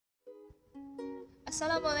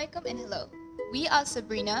Assalamualaikum and hello. We are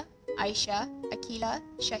Sabrina, Aishah, Aqilah,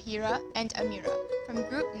 Syahirah and Amira from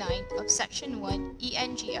Group 9 of Section 1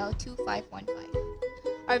 ENGL 2515.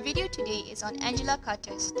 Our video today is on Angela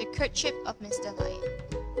Carter's The Courtship of Mr Lyon.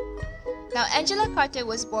 Now, Angela Carter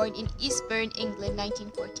was born in Eastbourne, England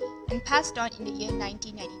 1940 and passed on in the year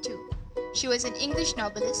 1992. She was an English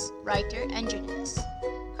novelist, writer and journalist.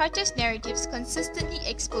 Carter's narratives consistently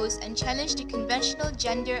expose and challenge the conventional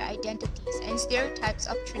gender identities and stereotypes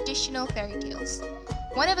of traditional fairy tales.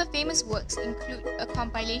 One of her famous works include a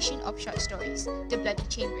compilation of short stories, The Bloody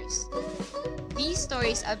Chambers. These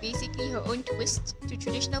stories are basically her own twist to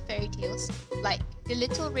traditional fairy tales like The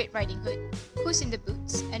Little Red Riding Hood, Puss in the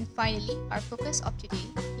Boots, and finally, our focus of today,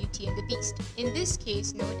 Beauty and the Beast, in this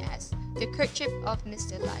case known as The Courtship of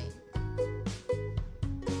Mr Lyon.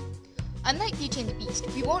 Unlike Beauty and the Beast,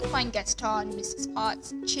 we won't find Gaston, Mrs.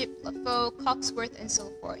 Potts, Chip, LaFoe, Cogsworth, and so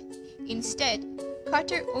forth. Instead,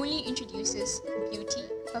 Carter only introduces Beauty,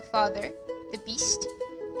 her father, the Beast,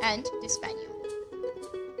 and the Spaniel.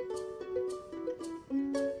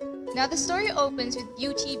 Now the story opens with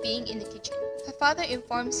Beauty being in the kitchen. Her father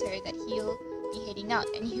informs her that he'll be heading out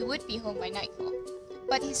and he would be home by nightfall.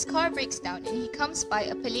 But his car breaks down and he comes by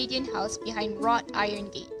a Palladian house behind wrought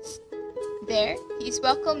iron gates. There, he is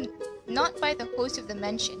welcomed not by the host of the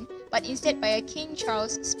mansion, but instead by a King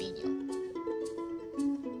Charles spaniel.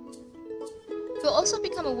 We'll also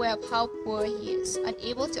become aware of how poor he is,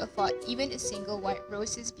 unable to afford even a single white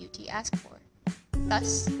rose his Beauty asked for.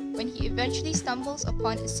 Thus, when he eventually stumbles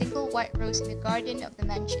upon a single white rose in the garden of the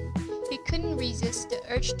mansion, he couldn't resist the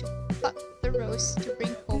urge to pluck the rose to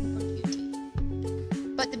bring home for Beauty.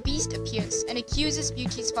 But the Beast appears and accuses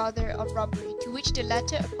Beauty's father of robbery, to which the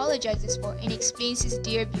latter apologizes for and explains his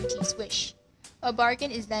dear Beauty's wish. A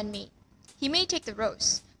bargain is then made. He may take the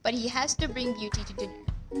rose, but he has to bring Beauty to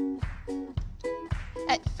dinner.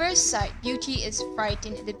 At first sight, Beauty is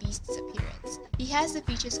frightened at the Beast's appearance. He has the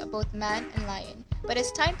features of both man and lion, but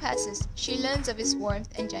as time passes, she learns of his warmth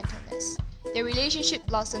and gentleness. Their relationship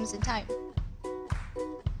blossoms in time.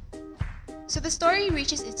 So the story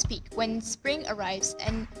reaches its peak when spring arrives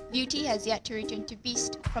and Beauty has yet to return to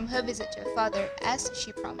Beast from her visit to her father as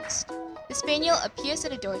she promised. The spaniel appears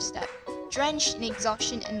at the doorstep, drenched in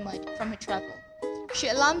exhaustion and mud from her travel. She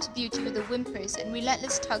alarms Beauty with the whimpers and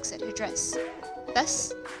relentless tugs at her dress.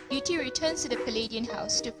 Thus, Beauty returns to the Palladian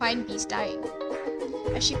house to find Beast dying.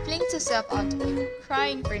 As she flings herself onto him,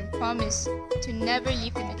 crying for him promise to never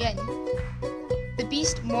leave him again, the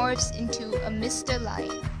Beast morphs into a Mr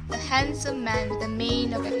Lyon, a handsome man with a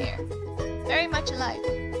mane of hair, very much alive.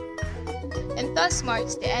 And thus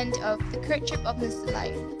marks the end of The Courtship of Mr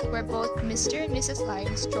Lyon, where both Mr. and Mrs.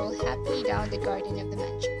 Lyon stroll happily down the garden of the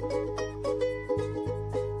mansion.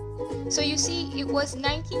 So you see, it was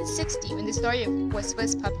 1960 when the story was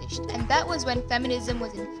first published, and that was when feminism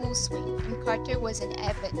was in full swing and Carter was an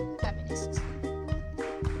avid feminist.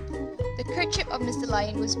 The Courtship of Mr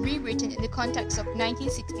Lyon was rewritten in the context of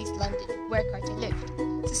 1960s London, where Carter lived.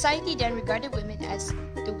 Society then regarded women as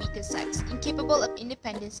the weaker sex, incapable of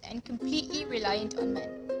independence and completely reliant on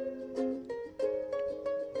men.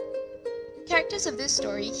 Characters of this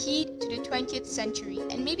story heed to the 20th century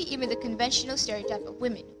and maybe even the conventional stereotype of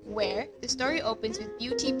women, where the story opens with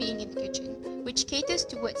Beauty being in the kitchen, which caters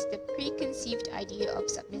towards the preconceived idea of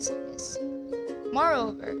submissiveness.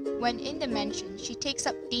 Moreover, when in the mansion, she takes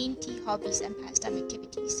up dainty hobbies and pastime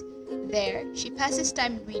activities. There, she passes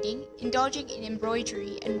time reading, indulging in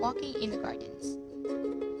embroidery, and walking in the gardens.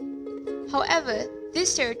 However,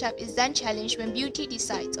 this stereotype is then challenged when Beauty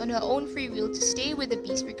decides on her own free will to stay with the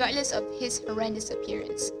Beast regardless of his horrendous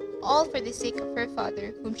appearance, all for the sake of her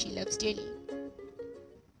father, whom she loves dearly.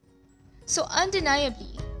 So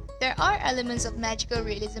undeniably, there are elements of magical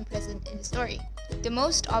realism present in the story. The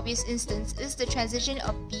most obvious instance is the transition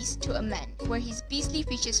of Beast to a man, where his beastly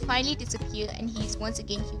features finally disappear and he is once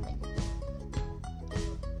again human.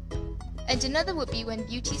 And another would be when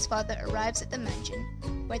Beauty's father arrives at the mansion,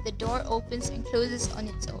 where the door opens and closes on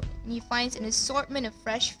its own, and he finds an assortment of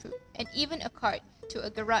fresh fruit and even a cart to a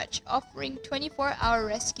garage offering 24-hour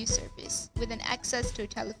rescue service with an access to a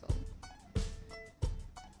telephone.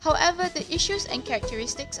 However, the issues and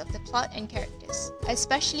characteristics of the plot and characters,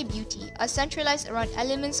 especially Beauty, are centralized around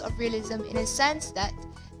elements of realism in a sense that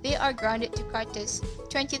they are grounded to Carter's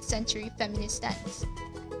 20th century feminist stance.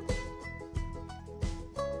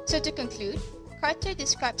 So to conclude, Carter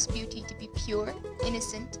describes Beauty to be pure,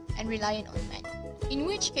 innocent, and reliant on men, in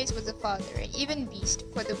which case was the father and even Beast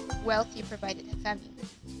for the wealth he provided her family.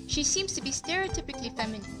 She seems to be stereotypically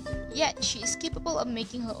feminine, yet she is capable of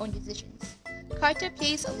making her own decisions. Carter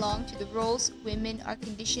plays along to the roles women are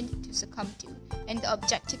conditioned to succumb to and the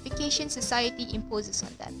objectification society imposes on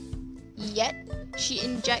them. Yet, she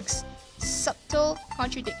injects subtle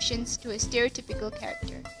contradictions to a stereotypical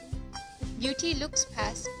character. Beauty looks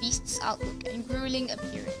past Beast's outlook and grueling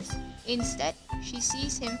appearance. Instead, she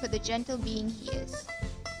sees him for the gentle being he is.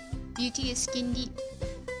 Beauty is skin deep,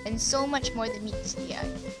 and so much more than meets the eye.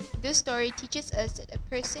 This story teaches us that a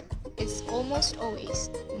person is almost always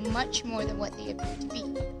much more than what they appear to be.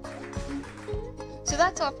 So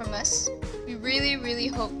that's all from us. We really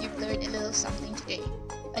hope you've learned a little something today.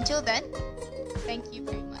 Until then, thank you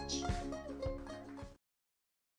very much.